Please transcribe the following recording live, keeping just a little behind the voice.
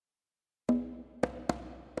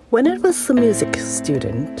When I was a music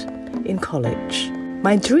student in college,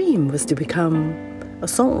 my dream was to become a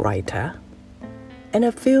songwriter and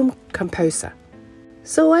a film composer.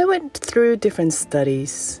 So I went through different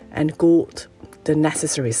studies and got the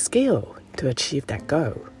necessary skill to achieve that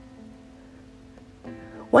goal.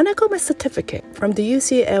 When I got my certificate from the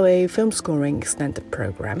UCLA Film Scoring Extended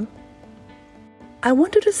Program, I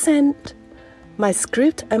wanted to send my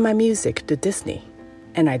script and my music to Disney,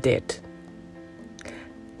 and I did.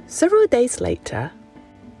 Several days later,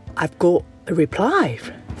 I've got a reply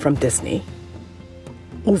from Disney.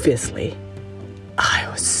 Obviously, I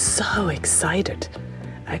was so excited.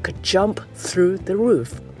 I could jump through the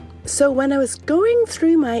roof. So when I was going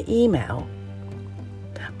through my email,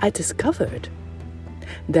 I discovered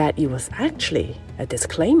that it was actually a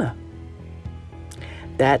disclaimer.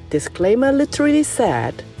 That disclaimer literally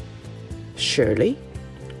said, "Shirley,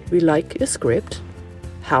 we like your script.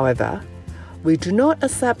 However, we do not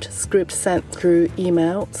accept scripts sent through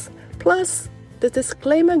emails." Plus, the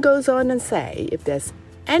disclaimer goes on and say, if there's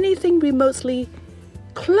anything remotely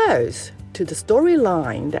close to the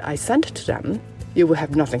storyline that I sent to them, you will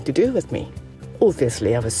have nothing to do with me.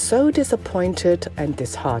 Obviously, I was so disappointed and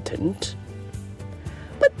disheartened.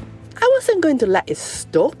 But I wasn't going to let it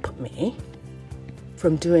stop me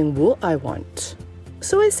from doing what I want.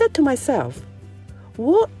 So I said to myself,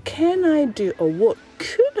 what can I do, or what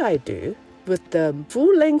could I do with the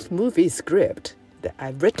full-length movie script that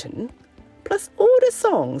I've written, plus all the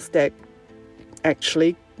songs that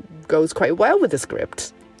actually goes quite well with the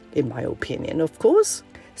script, in my opinion, of course.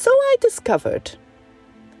 So I discovered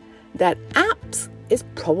that apps is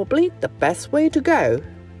probably the best way to go.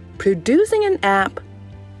 Producing an app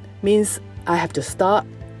means I have to start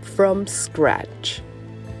from scratch,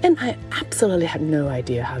 and I absolutely had no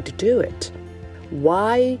idea how to do it.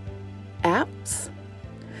 Why apps?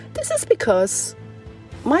 This is because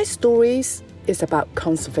my stories is about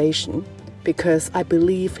conservation, because I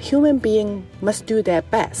believe human beings must do their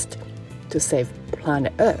best to save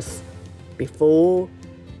planet Earth before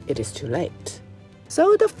it is too late.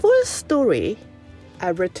 So the first story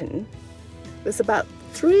I've written was about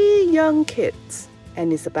 3 young kids,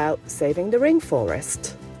 and it's about saving the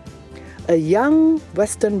rainforest. A young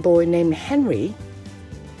Western boy named Henry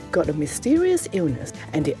got a mysterious illness,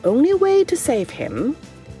 and the only way to save him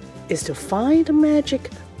is to find a magic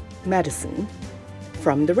medicine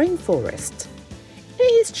from the rainforest. In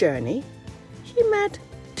his journey, he met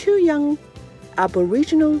 2 young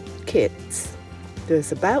Aboriginal kids. They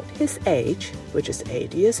was about his age, which is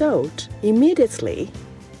 8 years old. Immediately,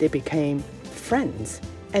 they became friends,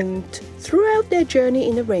 and throughout their journey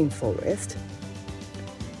in the rainforest,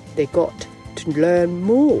 they got to learn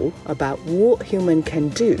more about what humans can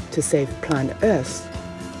do to save planet Earth,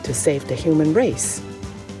 to save the human race.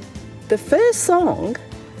 The first song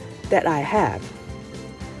that I have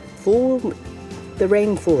for the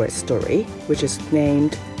rainforest story, which is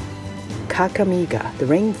named Kakamiga, the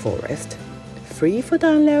Rainforest, free for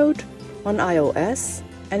download on iOS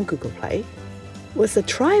and Google Play, was a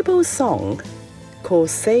tribal song called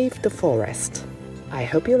Save the Forest. I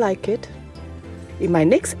hope you like it. In my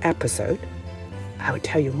next episode, I will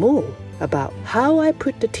tell you more about how I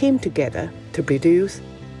put the team together to produce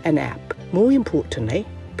an app. More importantly,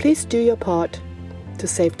 please do your part to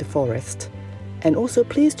save the forest. And also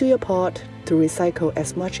please do your part to recycle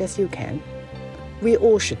as much as you can. We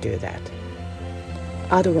all should do that.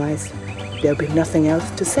 Otherwise, there'll be nothing else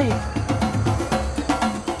to say.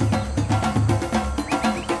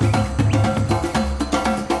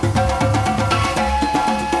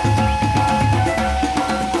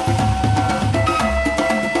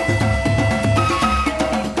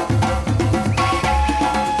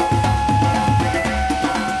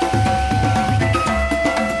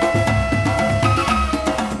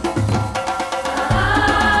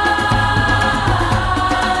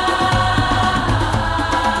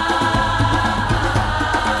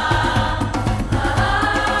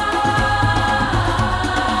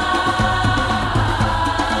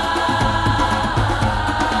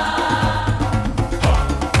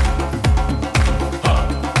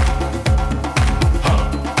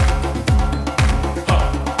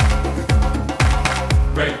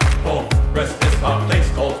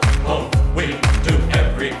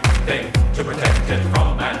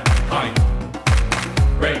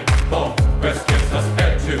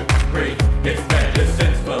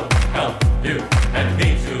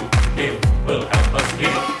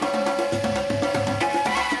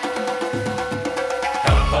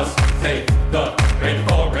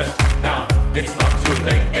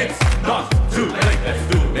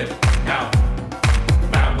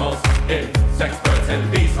 Insects, birds,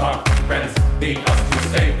 and bees are friends. Need us to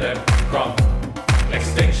save them.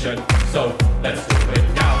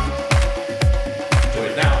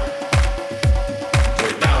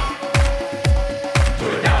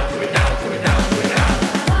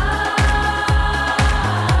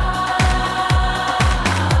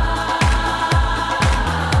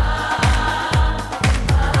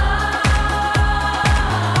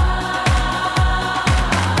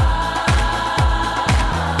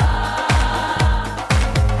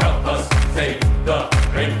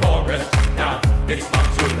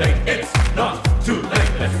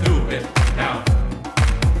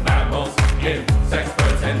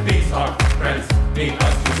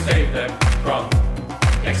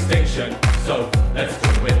 So let's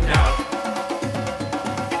do it now.